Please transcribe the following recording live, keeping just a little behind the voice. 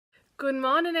Good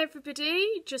morning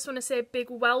everybody, just want to say a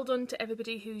big well done to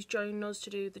everybody who's joining us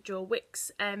to do the Joe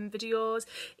Wicks videos.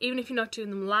 Even if you're not doing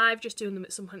them live, just doing them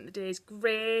at some point in the day is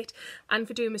great. And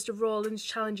for doing Mr Rowland's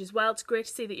challenge as well, it's great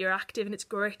to see that you're active and it's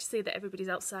great to see that everybody's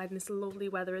outside in this lovely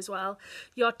weather as well.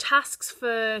 Your tasks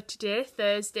for today,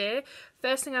 Thursday,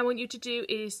 first thing I want you to do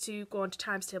is to go on to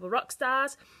Times Table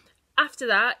Rockstars. After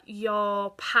that,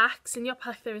 your packs. In your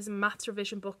pack there is a maths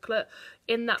revision booklet.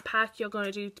 In that pack you're going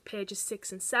to do pages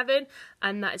 6 and 7,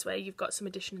 and that is where you've got some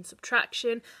addition and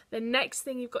subtraction. The next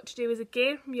thing you've got to do is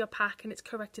again from your pack, and it's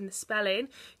correcting the spelling.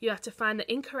 You have to find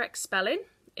the incorrect spelling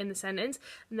in the sentence,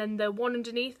 and then the one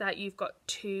underneath that you've got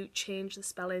to change the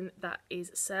spelling that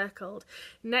is circled.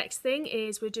 Next thing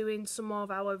is we're doing some more of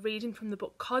our reading from the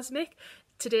book Cosmic.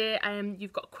 Today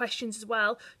you've got questions as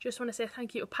well. Just want to say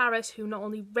thank you to Paris, who not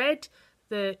only read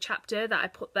the chapter that I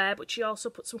put there, but she also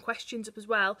put some questions up as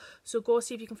well. So go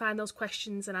see if you can find those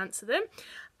questions and answer them.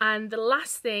 And the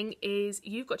last thing is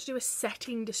you've got to do a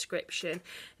setting description.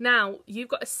 Now, you've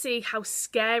got to see how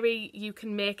scary you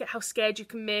can make it, how scared you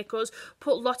can make us.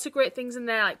 Put lots of great things in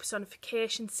there like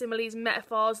personification, similes,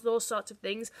 metaphors, those sorts of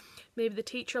things. Maybe the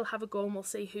teacher will have a go and we'll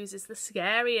see whose is the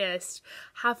scariest.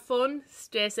 Have fun,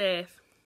 stay safe.